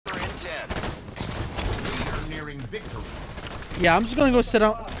victory. Yeah, I'm just gonna go sit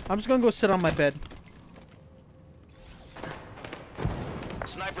on. I'm just gonna go sit on my bed.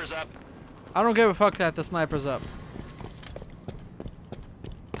 Sniper's up. I don't give a fuck that the sniper's up.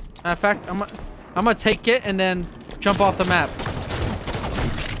 Matter of fact, I'm gonna take it and then jump off the map.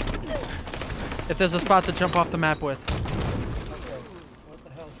 If there's a spot to jump off the map with. Okay. What the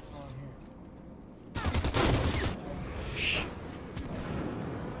hell's going on here? Shh.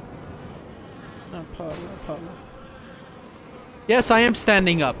 No problem. Yes, I am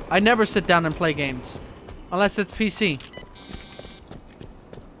standing up. I never sit down and play games. Unless it's PC.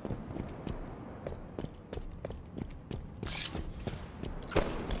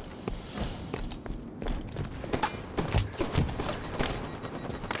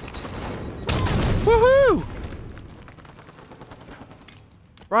 Woohoo!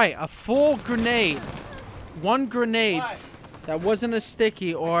 Right, a full grenade. One grenade that wasn't a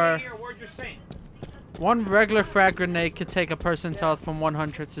sticky or... One regular frag grenade could take a person's health from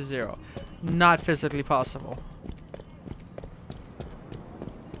 100 to 0. Not physically possible.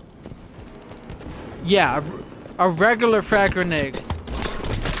 Yeah, a regular frag grenade.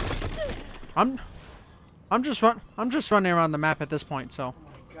 I'm just running around the map at this point, so. Oh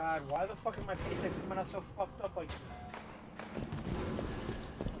my god, why the fuck are my paychecks coming out so fucked up like...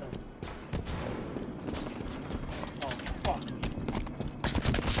 Oh, fuck.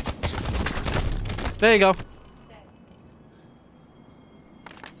 There you go. Paychecks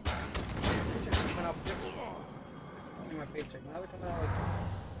are coming out different. Look at my paycheck. Now they're coming out like...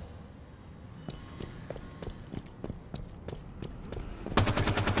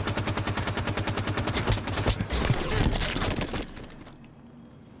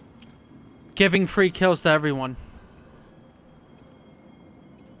 Giving free kills to everyone.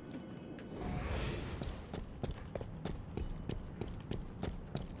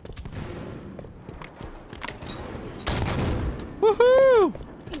 Woohoo!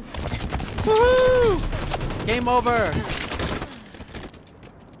 Woohoo! Game over.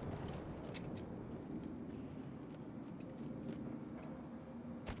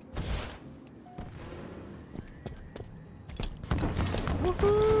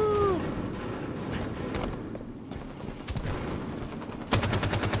 Woohoo!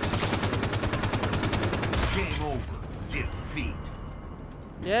 Defeat.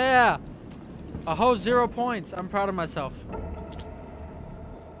 Yeah! A whole 0 points. I'm proud of myself.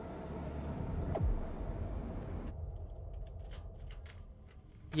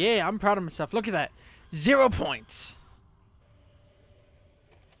 Yeah, I'm proud of myself. Look at that. 0 points.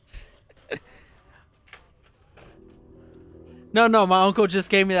 No, my uncle just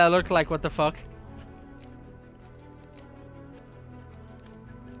gave me that look like, what the fuck?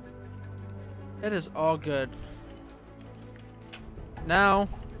 It is all good. Now,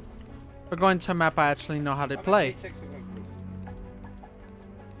 we're going to a map I actually know how to play.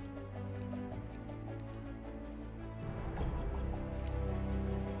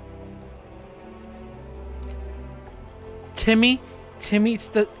 Timmy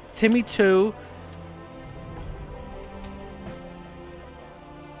 2.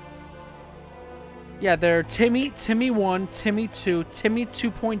 Yeah, they're Timmy 1, Timmy 2, Timmy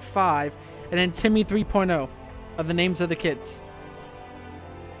 2.5, and then Timmy 3.0 are the names of the kids.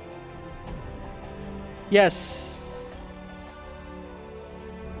 Yes.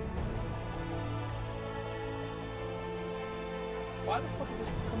 Why the fuck is this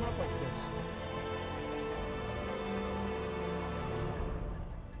coming up like this?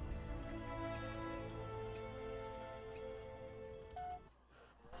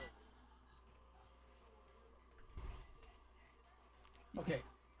 Okay.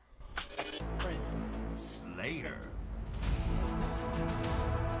 Right. Slayer.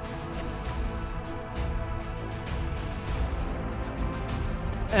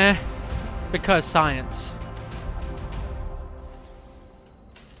 Because science.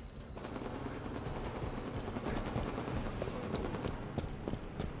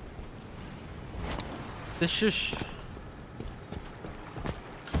 This is...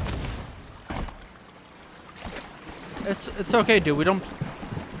 It's okay, dude. We don't...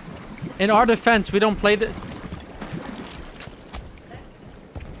 In our defense, we don't play the...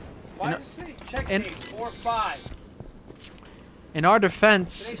 Why does it say check date 4-5? In our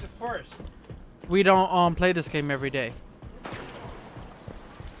defense... Today's the first. We don't play this game every day.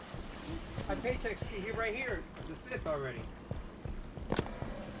 My paycheck's here, right here. The 5th already.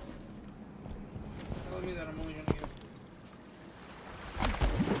 Telling me that I'm only gonna get...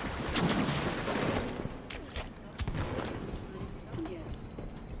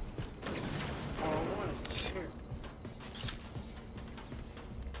 All I want is here.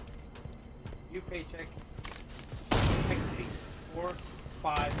 You paycheck. Next page. 4,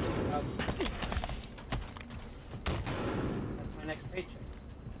 5, That's my next paycheck.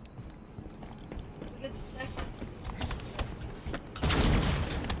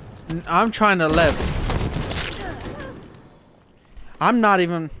 I'm trying to live. I'm not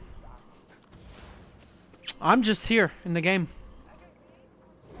even... I'm just here in the game.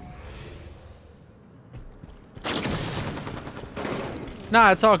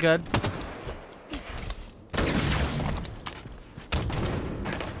 Nah, it's all good.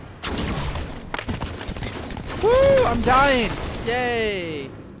 Woo! I'm dying! Yay!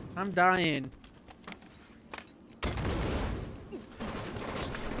 I'm dying.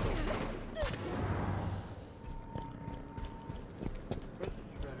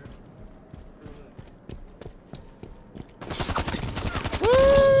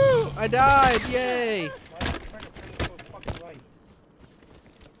 Woo! I died! Yay!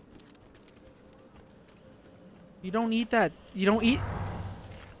 You don't eat that. You don't eat.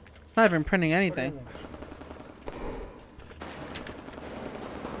 It's not even printing anything.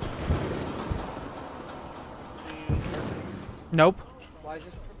 Nope. Why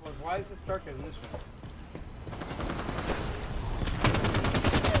is this darker than this one?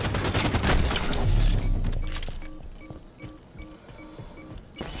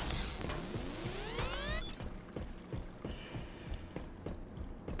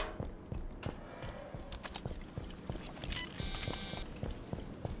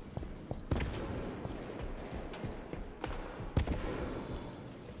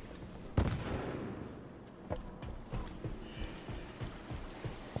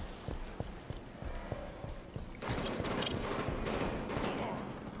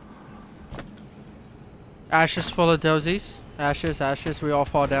 Ashes full of dozies. Ashes, ashes, we all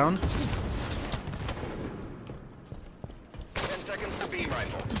fall down. 10 seconds to beam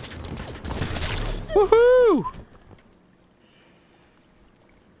rifle. Woohoo!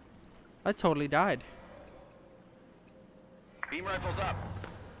 I totally died. Beam rifle's up.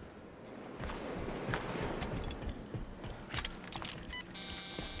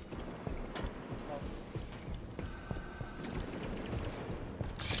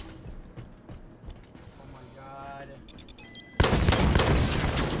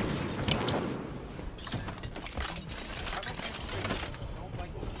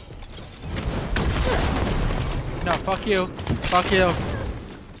 No, fuck you. Fuck you.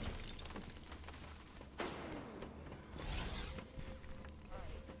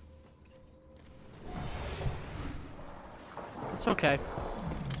 It's okay.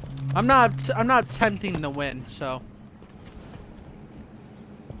 I'm not tempting to win, so.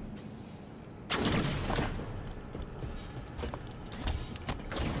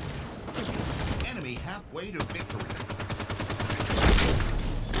 Enemy halfway to victory.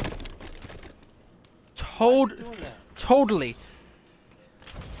 Totally.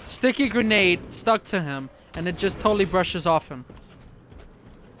 Sticky grenade stuck to him, and it just totally brushes off him.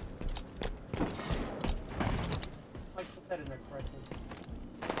 I put that in there correctly.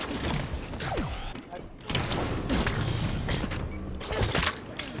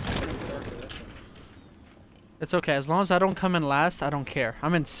 It's okay, as long as I don't come in last, I don't care.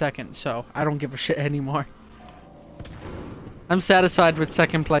 I'm in second, so I don't give a shit anymore. I'm satisfied with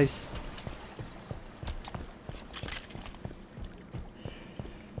second place.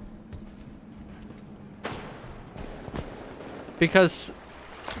 Because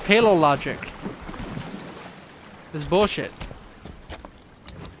Halo logic is bullshit.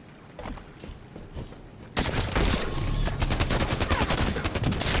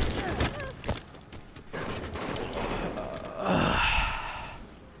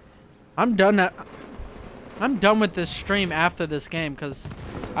 I'm done with this stream after this game because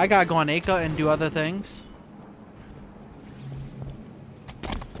I gotta go on Aka and do other things.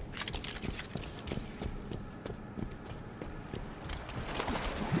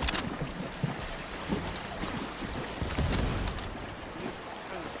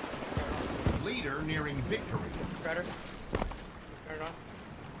 Leader nearing victory. Shredder. Turn it on.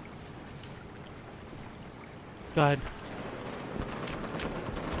 Go ahead.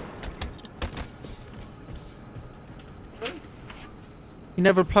 You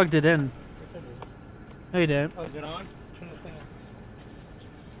never plugged it in. Yes, I did. No, you didn't. Oh, is it on? Turn this thing on.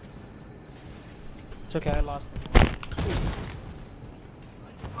 It's okay, I lost it.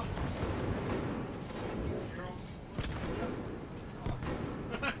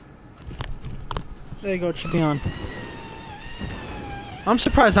 There you go, it should be on. I'm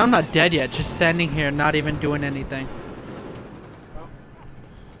surprised I'm not dead yet, just standing here not even doing anything.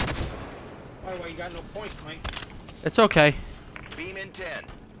 Why you got no points, Mike? It's okay. Beam in 10.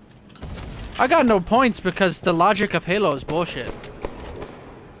 I got no points because the logic of Halo is bullshit.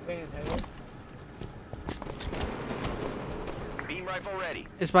 Beam rifle ready.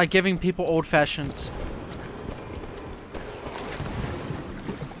 It's by giving people old fashions.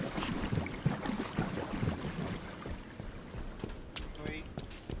 Sweet.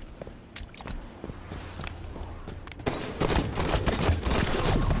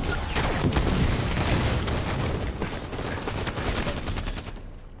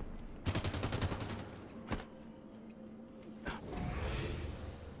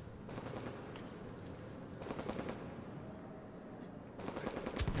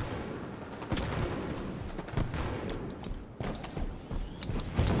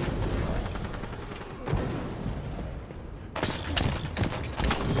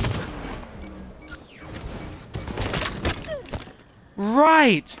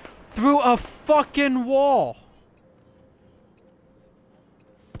 Right! Through a fucking wall.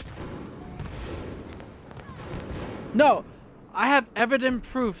 No, I have evident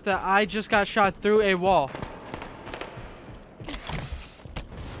proof that I just got shot through a wall.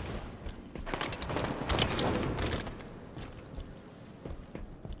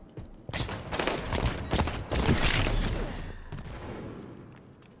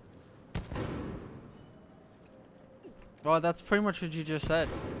 Well, that's pretty much what you just said.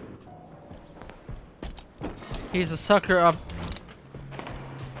 He's a sucker of...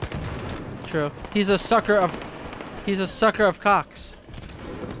 True. He's a sucker of cocks.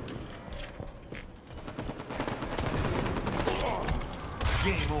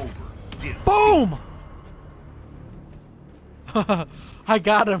 Game over. Defeat. Boom! I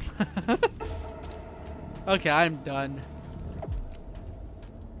got him. Okay, I'm done.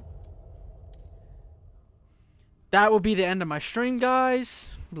 That will be the end of my stream, guys.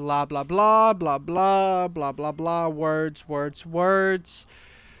 Blah, blah, blah, blah, blah, blah, blah, blah. Words, words, words.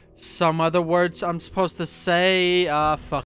 Some other words I'm supposed to say. Fuck